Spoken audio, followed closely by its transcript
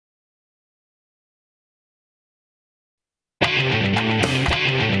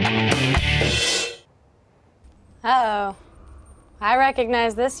Uh-oh. I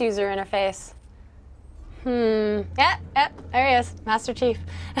recognize this user interface. Yeah, there he is, Master Chief.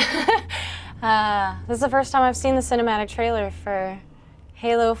 This is the first time I've seen the cinematic trailer for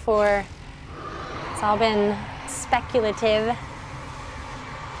Halo 4. It's all been speculative.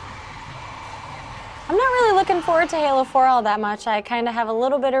 I'm not really looking forward to Halo 4 all that much. I kind of have a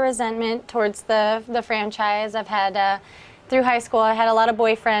little bit of resentment towards the franchise. I've had, through high school, I had a lot of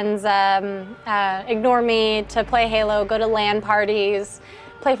boyfriends ignore me to play Halo, go to LAN parties,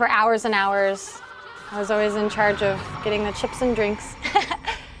 play for hours and hours. I was always in charge of getting the chips and drinks.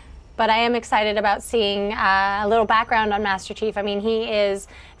 But I am excited about seeing a little background on Master Chief. I mean, he is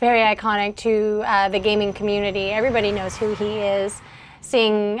very iconic to the gaming community. Everybody knows who he is.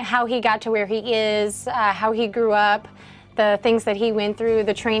 Seeing how he got to where he is, how he grew up, the things that he went through,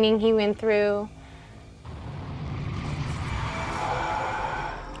 the training he went through.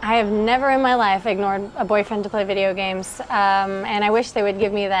 I have never in my life ignored a boyfriend to play video games, and I wish they would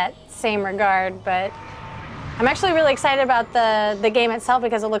give me that same regard, but I'm actually really excited about the game itself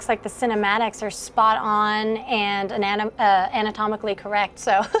because it looks like the cinematics are spot on and anatomically correct,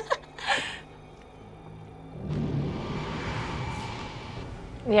 so.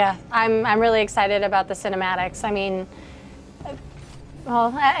 Yeah, I'm really excited about the cinematics. I mean,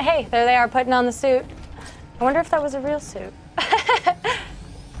 well, hey, there they are putting on the suit. I wonder if that was a real suit.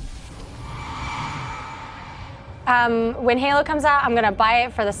 When Halo comes out, I'm gonna buy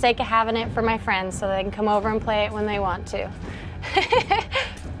it for the sake of having it for my friends so they can come over and play it when they want to.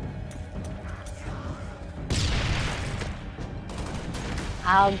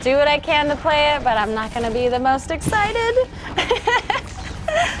 I'll do what I can to play it, but I'm not gonna be the most excited.